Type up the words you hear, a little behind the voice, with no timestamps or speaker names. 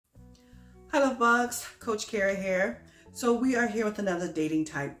Hi love bugs, Coach Kara here. So we are here with another dating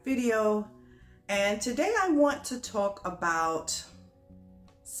type video, and today I want to talk about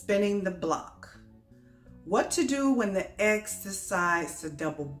spinning the block. What to do when the ex decides to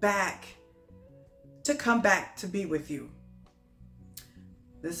double back to come back to be with you.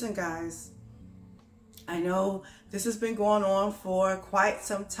 Listen guys, I know this has been going on for quite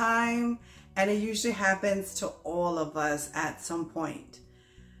some time, and it usually happens to all of us at some point.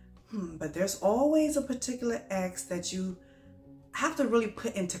 But there's always a particular ex that you have to really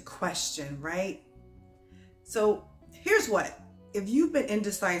put into question, right? So here's what. If you've been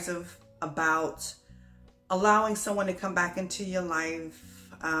indecisive about allowing someone to come back into your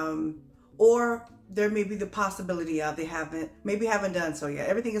life, or there may be the possibility of they haven't done so yet.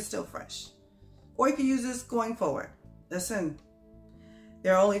 Everything is still fresh. Or you can use this going forward. Listen,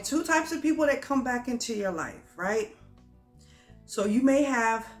 there are only two types of people that come back into your life, right? So you may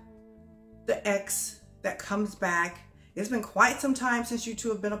have the ex that comes back. It's been quite some time since you two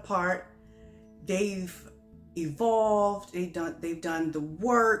have been apart. They've evolved. They've done the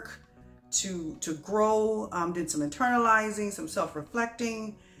work to grow, did some internalizing, some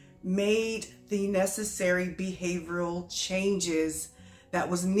self-reflecting, made the necessary behavioral changes that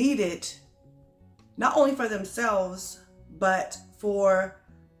was needed, not only for themselves, but for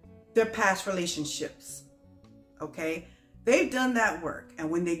their past relationships. Okay? They've done that work. And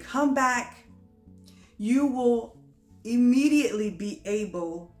when they come back, you will immediately be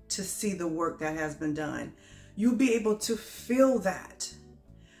able to see the work that has been done. You'll be able to feel that,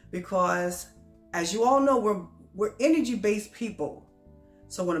 because as you all know, we're energy-based people.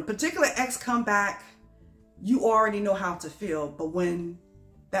 So when a particular ex come back, you already know how to feel. But when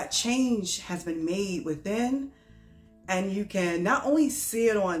that change has been made within, and you can not only see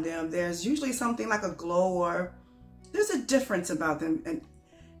it on them, there's usually something like a glow, or there's a difference about them, and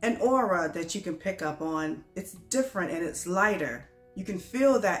an aura that you can pick up on. It's different and it's lighter. You can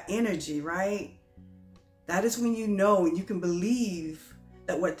feel that energy, right? That is when you know and you can believe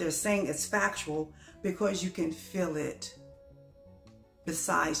that what they're saying is factual, because you can feel it.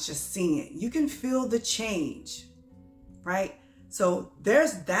 Besides just seeing it, you can feel the change, right? So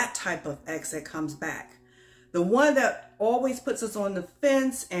there's that type of ex that comes back. The one that always puts us on the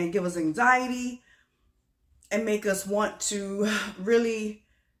fence and give us anxiety and make us want to really,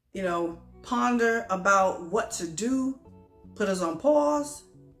 ponder about what to do, put us on pause,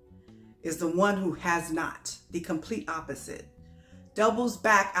 is the one who has not. The complete opposite. Doubles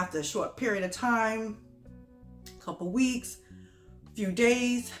back after a short period of time, a couple weeks, few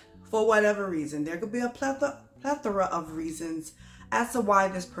days, for whatever reason. There could be a plethora of reasons as to why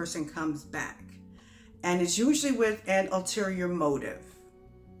this person comes back. And it's usually with an ulterior motive,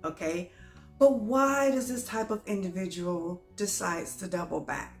 okay? But why does this type of individual decides to double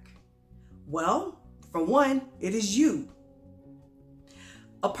back? Well, for one, it is you.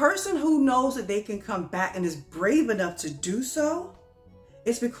 A person who knows that they can come back and is brave enough to do so,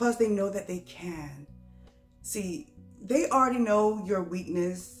 it's because they know that they can. See, they already know your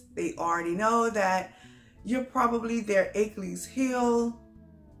weakness. They already know that you're probably their Achilles heel.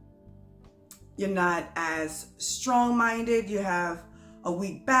 You're not as strong-minded. You have a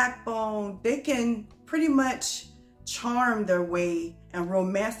weak backbone. They can pretty much charm their way and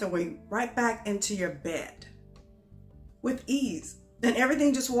romance their way right back into your bed with ease. And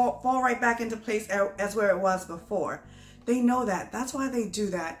everything just will fall right back into place as where it was before. They know that. That's why they do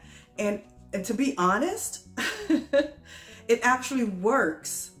that. And to be honest, it actually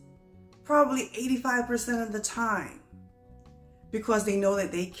works probably 85% of the time, because they know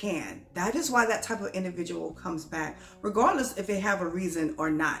that they can. That is why that type of individual comes back, regardless if they have a reason or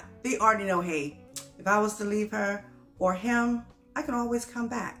not. They already know, hey, if I was to leave her or him, I can always come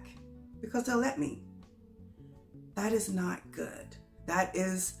back because they'll let me. That is not good. That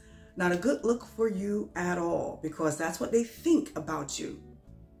is not a good look for you at all, because that's what they think about you.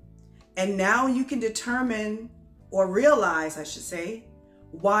 And now you can determine, or realize, I should say,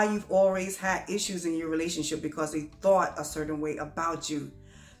 why you've always had issues in your relationship, because they thought a certain way about you.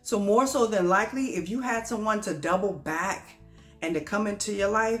 So more so than likely, if you had someone to double back and to come into your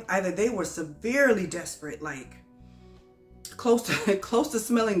life, either they were severely desperate, like close to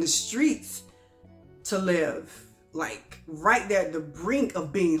smelling the streets to live, like right there at the brink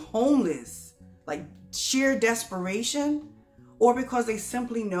of being homeless, like sheer desperation, or because they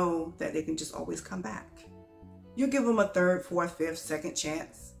simply know that they can just always come back. You give them a third, fourth, fifth, second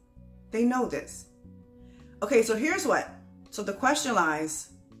chance. They know this. Okay, so here's what. So the question lies,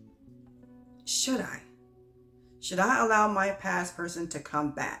 should I? Should I allow my past person to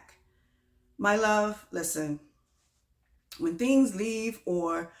come back? My love, listen, when things leave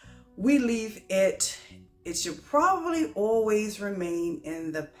or we leave it, it should probably always remain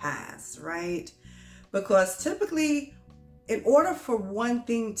in the past, right? Because typically, in order for one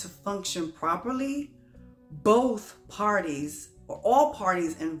thing to function properly, both parties or all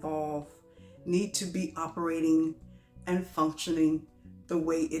parties involved need to be operating and functioning the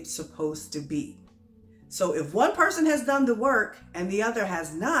way it's supposed to be. So if one person has done the work and the other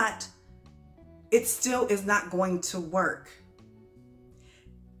has not, it still is not going to work.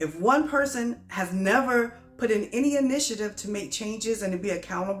 If one person has never put in any initiative to make changes and to be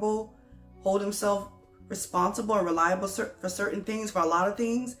accountable, hold himself responsible and reliable for certain things, for a lot of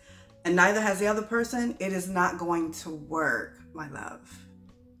things, and neither has the other person, it is not going to work, my love.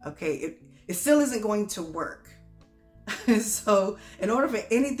 Okay, it still isn't going to work. So in order for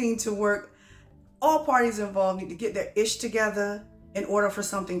anything to work, all parties involved need to get their ish together in order for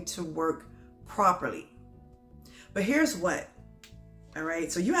something to work properly. But here's what, all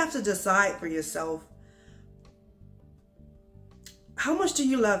right? So you have to decide for yourself, how much do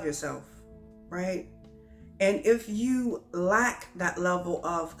you love yourself, right? And if you lack that level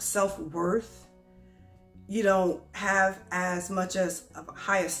of self-worth, you don't have as much as a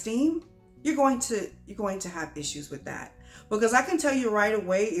high esteem, you're going to have issues with that. Because I can tell you right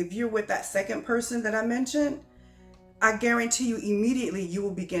away, if you're with that second person that I mentioned, I guarantee you immediately you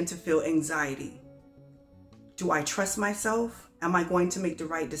will begin to feel anxiety. Do I trust myself? Am I going to make the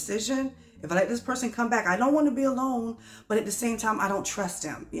right decision? If I let this person come back, I don't want to be alone, but at the same time, I don't trust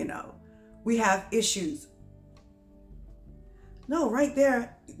him, you know. We have issues. No, right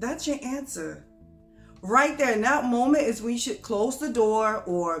there, that's your answer. Right there in that moment is when you should close the door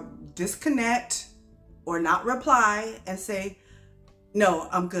or disconnect or not reply and say, no,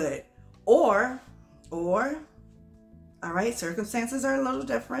 I'm good. Or, all right, circumstances are a little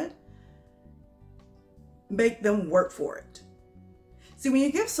different. Make them work for it. See, when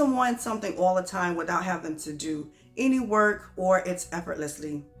you give someone something all the time without having to do any work or it's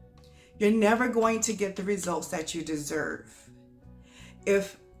effortlessly, you're never going to get the results that you deserve.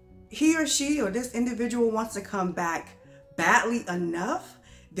 If he or she or this individual wants to come back badly enough,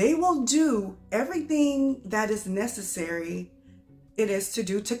 they will do everything that is necessary it is to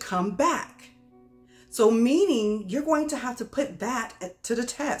do to come back. So meaning you're going to have to put that to the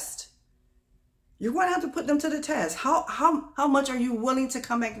test. You're going to have to put them to the test. How much are you willing to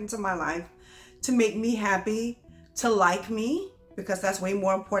come back into my life to make me happy, to like me, because that's way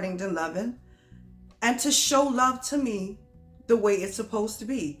more important than loving, and to show love to me the way it's supposed to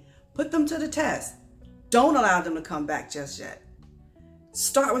be. Put them to the test. Don't allow them to come back just yet.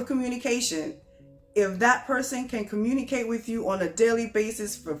 Start with communication. If that person can communicate with you on a daily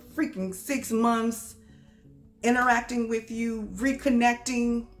basis for freaking 6 months, interacting with you,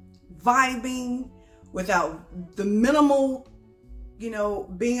 reconnecting, vibing without the minimal,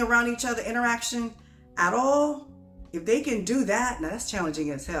 being around each other interaction at all, if they can do that, now that's challenging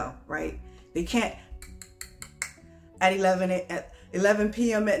as hell, right? They can't at 11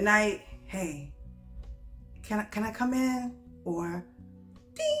 p.m. at night, hey, can I come in? Or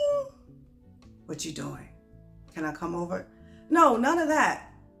ding, what you doing? Can I come over? No, none of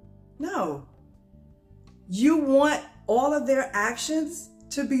that. No. You want all of their actions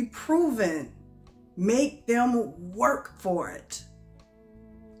to be proven. Make them work for it.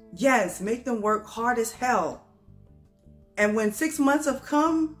 Yes, make them work hard as hell. And when 6 months have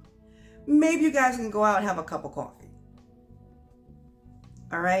come, maybe you guys can go out and have a cup of coffee.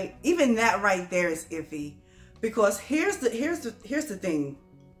 All right? Even that right there is iffy, because here's the thing.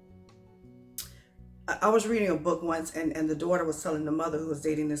 I was reading a book once, and the daughter was telling the mother who was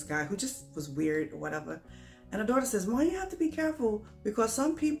dating this guy who just was weird or whatever. And the daughter says, Mom, you have to be careful because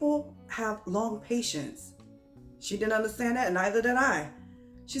some people have long patience. She didn't understand that, and neither did I.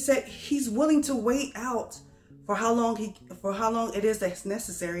 She said he's willing to wait out for how long it is that's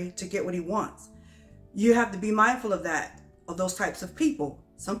necessary to get what he wants. You have to be mindful of that, of those types of people.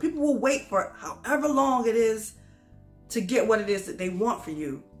 Some people will wait for however long it is to get what it is that they want for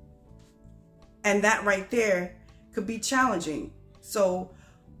you. And that right there could be challenging. So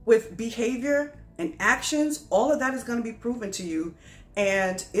with behavior and actions, all of that is going to be proven to you,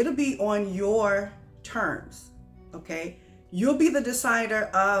 and it'll be on your terms, okay? You'll be the decider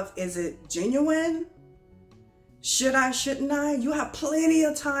of, is it genuine? Should I, shouldn't I? You have plenty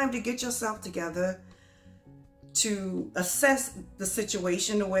of time to get yourself together to assess the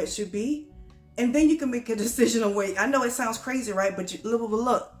situation the way it should be, and then you can make a decision on where. I know it sounds crazy, right? But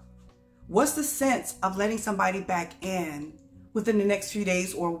look, what's the sense of letting somebody back in within the next few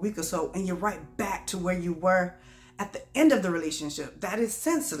days or a week or so, and you're right back to where you were at the end of the relationship? That is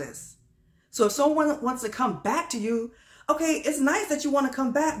senseless. So if someone wants to come back to you, Okay, it's nice that you want to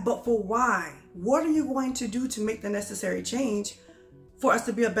come back, but for why? What are you going to do to make the necessary change for us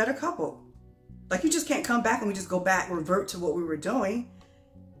to be a better couple? Like, you just can't come back and we just go back, revert to what we were doing.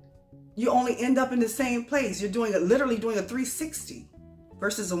 You only end up in the same place. You're literally doing a 360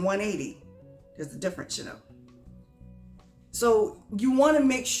 versus a 180. There's a difference, you know. So you want to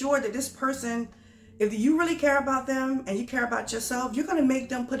make sure that this person, if you really care about them and you care about yourself, you're going to make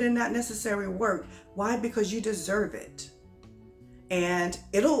them put in that necessary work. Why? Because you deserve it. And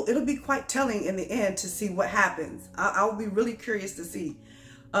it'll be quite telling in the end to see what happens. I'll be really curious to see.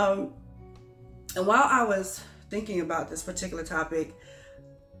 And while I was thinking about this particular topic,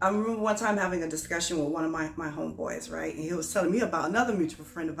 I remember one time having a discussion with one of my homeboys, right? And he was telling me about another mutual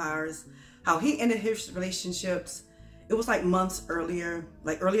friend of ours, how he ended his relationships. It was like months earlier,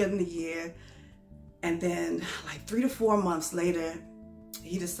 like earlier in the year. And then like 3 to 4 months later,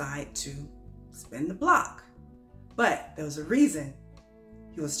 he decided to spin the block. But there was a reason.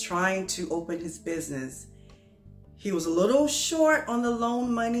 He was trying to open his business. He was a little short on the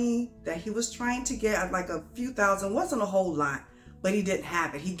loan money that he was trying to get, like a few thousand, wasn't a whole lot, but he didn't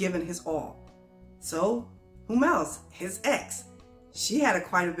have it. He'd given his all. So whom else? His ex. She had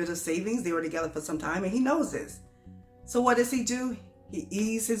quite a bit of savings. They were together for some time and he knows this. So what does he do? He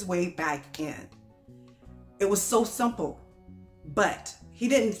eased his way back in. It was so simple, but he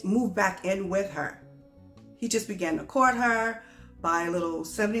didn't move back in with her. He just began to court her, buy little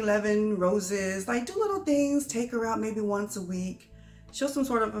 7-Eleven roses, like do little things, take her out maybe once a week, show some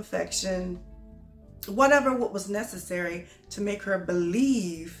sort of affection, whatever what was necessary to make her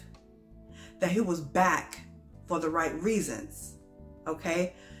believe that he was back for the right reasons,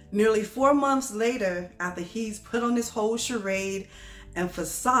 okay? Nearly 4 months later, after he's put on this whole charade and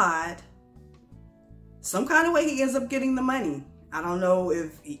facade, some kind of way he ends up getting the money. I don't know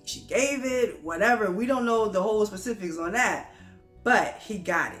if she gave it, whatever. We don't know the whole specifics on that. But he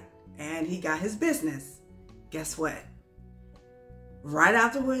got it. And he got his business. Guess what? Right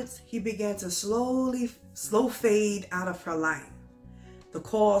afterwards, he began to slow fade out of her life. The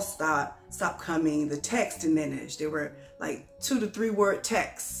calls stopped coming. The texts diminished. They were like 2 to 3 word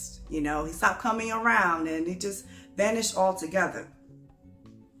texts. You know, he stopped coming around and he just vanished altogether.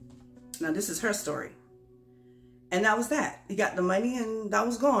 Now, this is her story. And that was that. He got the money and that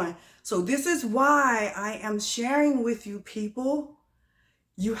was gone. So this is why I am sharing with you people.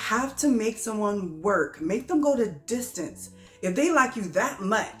 You have to make someone work. Make them go the distance. If they like you that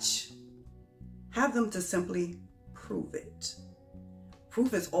much, have them to simply prove it.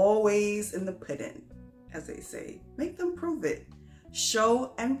 Proof is always in the pudding, as they say. Make them prove it.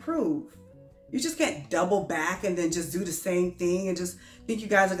 Show and prove. You just can't double back and then just do the same thing and just think you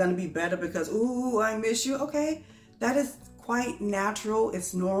guys are going to be better because, ooh, I miss you. Okay. That is quite natural.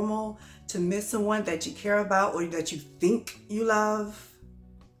 It's normal to miss someone that you care about or that you think you love.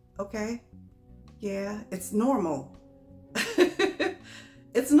 Okay? Yeah, it's normal.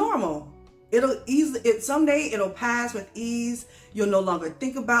 It's normal. Someday it'll pass with ease. You'll no longer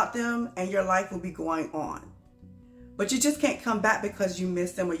think about them and your life will be going on. But you just can't come back because you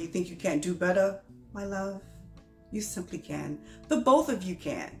miss them or you think you can't do better, my love. You simply can. The both of you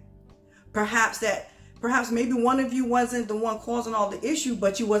can. Perhaps maybe one of you wasn't the one causing all the issue,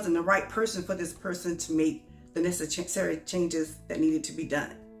 but you wasn't the right person for this person to make the necessary changes that needed to be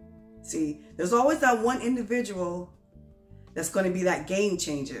done. See, there's always that one individual that's going to be that game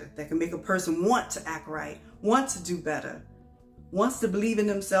changer that can make a person want to act right, want to do better, wants to believe in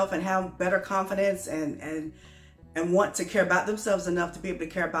themselves and have better confidence and want to care about themselves enough to be able to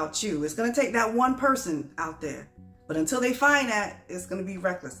care about you. It's going to take that one person out there. But until they find that, it's going to be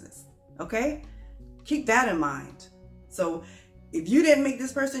recklessness. Okay? Keep that in mind. So if you didn't make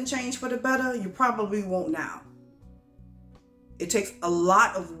this person change for the better, you probably won't now. It takes a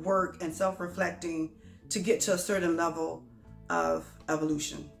lot of work and self-reflecting to get to a certain level of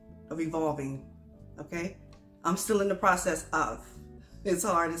evolution, of evolving. Okay? I'm still in the process of. It's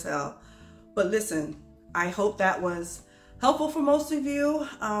hard as hell. But listen, I hope that was helpful for most of you.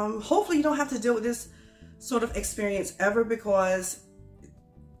 Hopefully you don't have to deal with this sort of experience ever because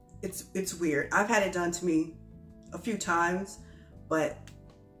it's weird. I've had it done to me a few times, but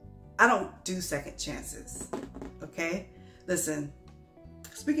I don't do second chances. Okay? Listen,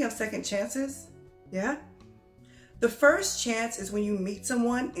 speaking of second chances, yeah? The first chance is when you meet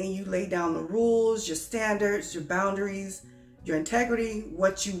someone and you lay down the rules, your standards, your boundaries, your integrity,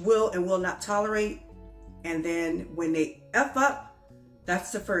 what you will and will not tolerate. And then when they F up,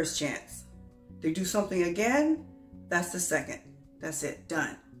 that's the first chance. They do something again, that's the second. That's it,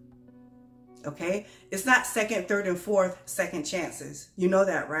 done. Okay? It's not second, third, and fourth second chances. You know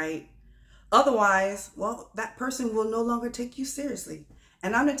that, right? Otherwise, well, that person will no longer take you seriously.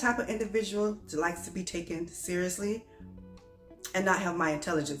 And I'm the type of individual that likes to be taken seriously and not have my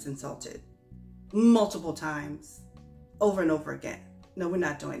intelligence insulted multiple times, over and over again. No, we're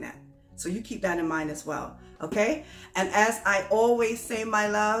not doing that. So you keep that in mind as well, okay? And as I always say, my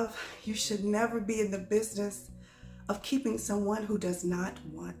love, you should never be in the business of keeping someone who does not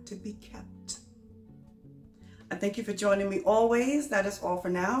want to be kept. I thank you for joining me always. That is all for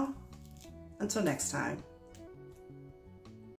now. Until next time.